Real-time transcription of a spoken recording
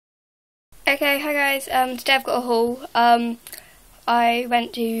Okay, hi guys. Today I've got a haul. I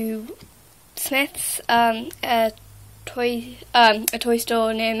went to Smith's, a toy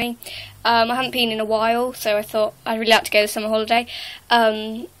store near me. I haven't been in a while, so I thought I'd really like to go to summer holiday.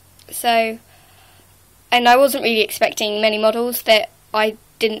 And I wasn't really expecting many models that I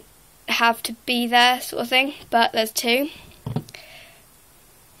didn't have to be there, sort of thing. But there's two.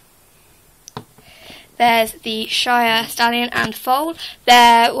 There's the Shire Stallion and Foal.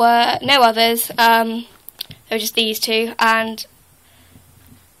 There were no others. There were just these two, and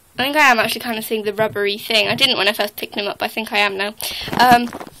I think I am actually kind of seeing the rubbery thing. I didn't when I first picked him up, but I think I am now.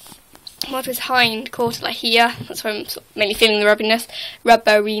 What was hind quarter like here? That's where I'm mainly feeling the rubberiness.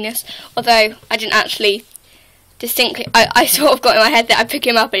 Although I didn't actually distinctly. I sort of got in my head that I'd pick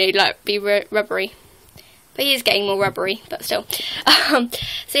him up and he'd like be rubbery. But he is getting more rubbery, but still.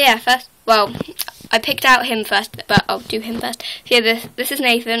 So yeah, first, well, I picked out him first, but I'll do him first. So yeah, this is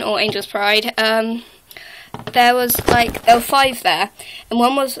Nathan, or Angel's Pride. There were 5 there, and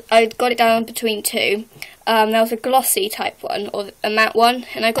one was, I got it down between two. There was a glossy type one, or a matte one,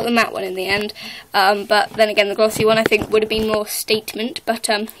 and I got the matte one in the end. But then again, the glossy one I think would have been more statement, but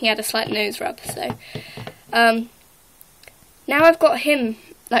he had a slight nose rub, so. Now I've got him,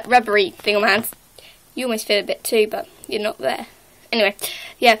 like, rubbery thing on my hands. You almost feel a bit too, but you're not there. Anyway,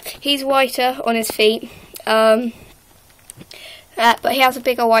 yeah, he's whiter on his feet, but he has a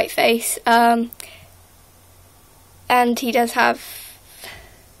bigger white face, and he does have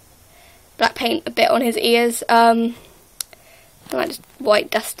black paint a bit on his ears, and like just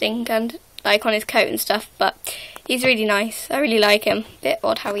white dusting and like on his coat and stuff, but he's really nice. I really like him. Bit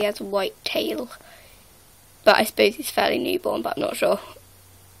odd how he has a white tail, but I suppose he's fairly newborn, but I'm not sure.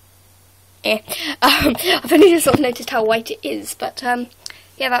 I've only just sort of noticed how white it is, but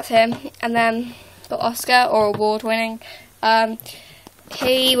yeah, that's him. And then got Oscar, or award winning.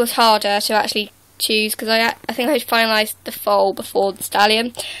 He was harder to actually choose because I think I finalised the foal before the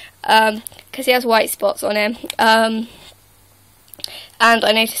stallion, because he has white spots on him, and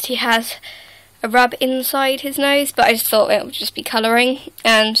I noticed he has a rub inside his nose, but I just thought it would just be colouring,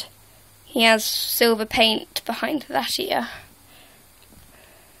 and he has silver paint behind that ear.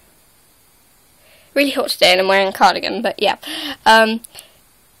 Really hot today and I'm wearing a cardigan, but yeah. And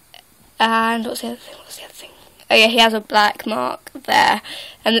what's the other thing? Oh yeah, he has a black mark there.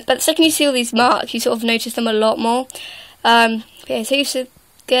 But the second you see all these marks, you sort of notice them a lot more. Yeah, so he's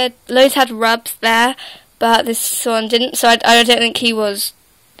good. Loads had rubs there, but this one didn't, so I don't think he was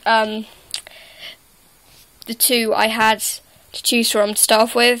the two I had to choose from to start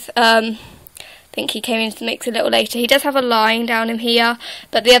off with. I think he came into the mix a little later. He does have a line down him here,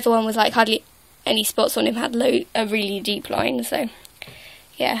 but the other one was like hardly any spots on him, had a really deep line, so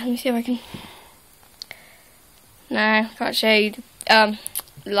yeah, let me see if I can. No, I can't show you the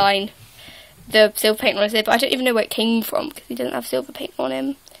line, the silver paint on his ear, but I don't even know where it came from because he doesn't have silver paint on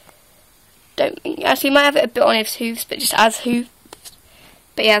him. Actually, he might have it a bit on his hooves, but just as hooves.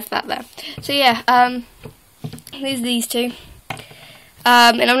 But he has that there. So yeah, these two.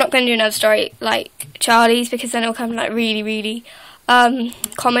 And I'm not going to do another story like Charlie's because then it'll come like really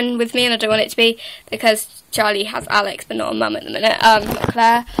common with me, and I don't want it to be, because Charlie has Alex but not a mum at the minute, not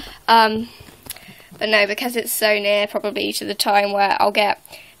Claire, but no, because it's so near probably to the time where I'll get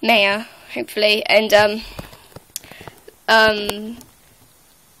Maya, hopefully, and what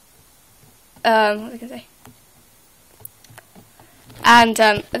was I going to say? And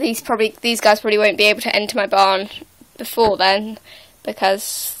these guys probably won't be able to enter my barn before then,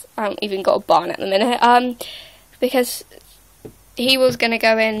 because I haven't even got a barn at the minute, because he was going to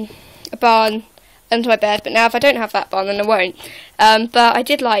go in a barn under my bed, but now if I don't have that barn, then I won't. But I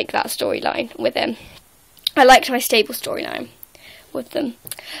did like that storyline with him. I liked my stable storyline with them.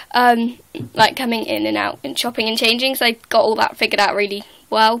 Like coming in and out and chopping and changing, so I got all that figured out really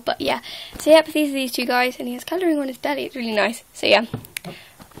well. But yeah, so yeah, but these are these two guys, and he has colouring on his belly. It's really nice. So yeah,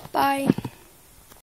 bye.